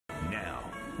now.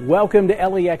 Welcome to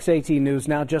LEX 18 News.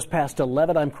 Now just past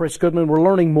 11. I'm Chris Goodman. We're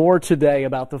learning more today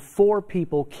about the 4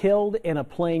 people killed in a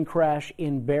plane crash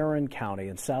in Barron County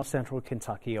in south central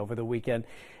Kentucky over the weekend.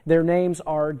 Their names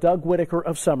are Doug Whitaker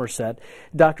of Somerset,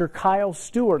 Dr. Kyle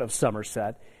Stewart of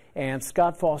Somerset, and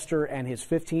Scott Foster and his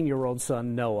 15-year-old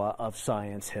son Noah of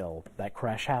Science Hill. That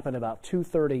crash happened about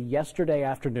 2:30 yesterday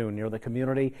afternoon near the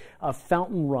community of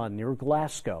Fountain Run near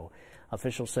Glasgow.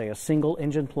 Officials say a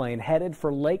single-engine plane headed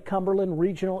for Lake Cumberland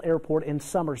Regional Airport in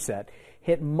Somerset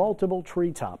hit multiple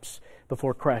treetops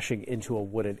before crashing into a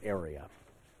wooded area.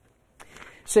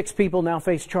 6 people now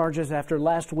face charges after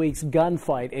last week's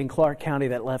gunfight in Clark County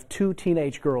that left 2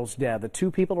 teenage girls dead. The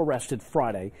 2 people arrested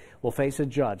Friday will face a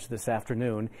judge this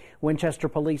afternoon. Winchester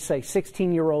police say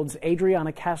 16-year-olds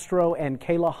Adriana Castro and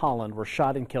Kayla Holland were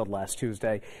shot and killed last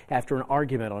Tuesday after an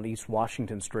argument on East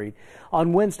Washington Street.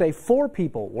 On Wednesday, 4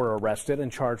 people were arrested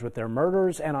and charged with their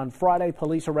murders, and on Friday,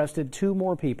 police arrested 2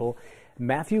 more people,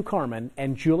 Matthew Carman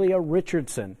and Julia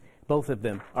Richardson. Both of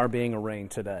them are being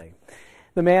arraigned today.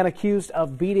 The man accused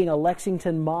of beating a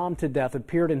Lexington mom to death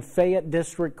appeared in Fayette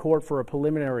District Court for a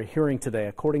preliminary hearing today.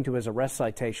 According to his arrest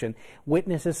citation,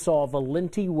 witnesses saw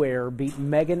Valenti Ware beat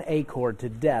Megan Acord to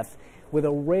death with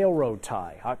a railroad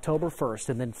tie October 1st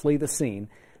and then flee the scene.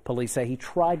 Police say he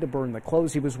tried to burn the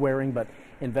clothes he was wearing, but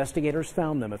investigators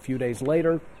found them a few days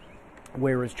later.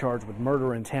 Ware is charged with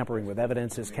murder and tampering with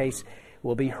evidence. His case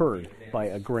will be heard by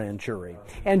a grand jury.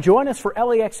 And join us for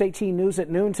LEX 18 News at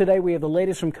noon today. We have the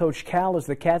latest from Coach Cal as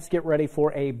the Cats get ready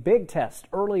for a big test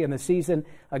early in the season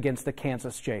against the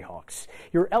Kansas Jayhawks.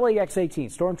 Your LEX 18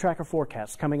 Storm Tracker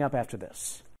forecast coming up after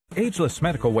this. Ageless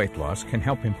medical weight loss can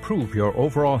help improve your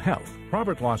overall health.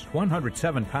 Robert lost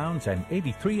 107 pounds and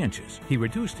 83 inches. He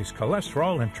reduced his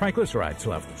cholesterol and triglycerides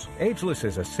levels. Ageless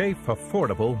is a safe,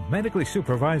 affordable, medically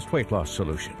supervised weight loss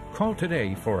solution. Call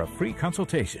today for a free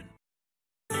consultation.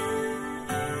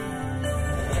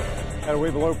 Got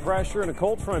away the low pressure and a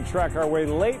cold front track our way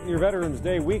late in your Veterans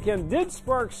Day weekend. Did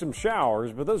spark some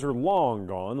showers, but those are long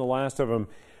gone. The last of them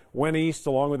went east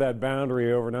along with that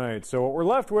boundary overnight. So what we're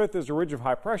left with is a ridge of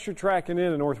high pressure tracking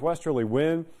in, a northwesterly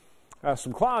wind,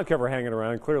 some cloud cover hanging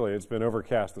around. Clearly it's been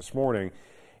overcast this morning.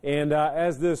 And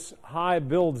as this high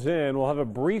builds in, we'll have a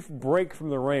brief break from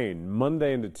the rain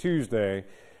Monday into Tuesday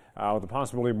with the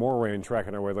possibility of more rain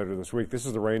tracking our way later this week. This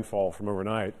is the rainfall from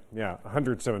overnight. Yeah,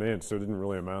 107 inches, so it didn't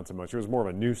really amount to much. It was more of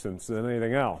a nuisance than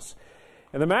anything else.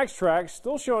 And the max track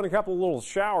still showing a couple of little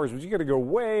showers, but you got to go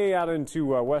way out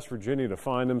into West Virginia to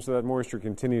find them, so that moisture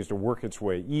continues to work its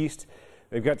way east.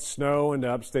 They've got snow into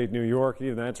upstate New York,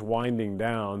 even that's winding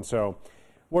down. So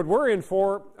what we're in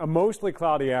for, a mostly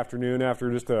cloudy afternoon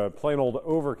after just a plain old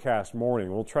overcast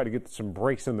morning. We'll try to get some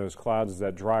breaks in those clouds as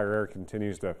that drier air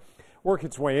continues to work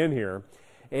its way in here.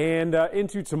 And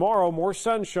into tomorrow, more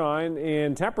sunshine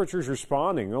and temperatures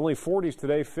responding. Only 40s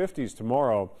today, 50s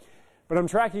tomorrow. But I'm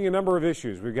tracking a number of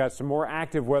issues. We've got some more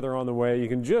active weather on the way. You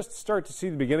can just start to see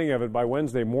the beginning of it by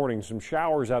Wednesday morning. Some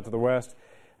showers out to the west.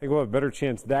 I think we'll have a better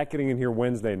chance of that getting in here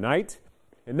Wednesday night.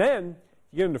 And then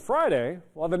you get into Friday,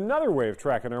 we'll have another wave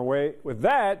tracking our way. With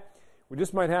that, we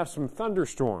just might have some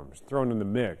thunderstorms thrown in the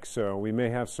mix. So we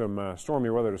may have some stormy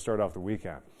weather to start off the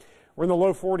weekend. We're in the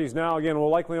low 40s now. Again, we'll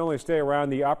likely only stay around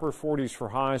the upper 40s for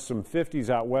highs, some 50s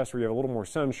out west where you have a little more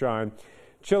sunshine.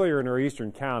 Chillier in our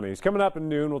eastern counties. Coming up at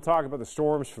noon, we'll talk about the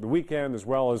storms for the weekend as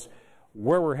well as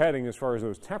where we're heading as far as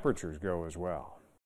those temperatures go as well.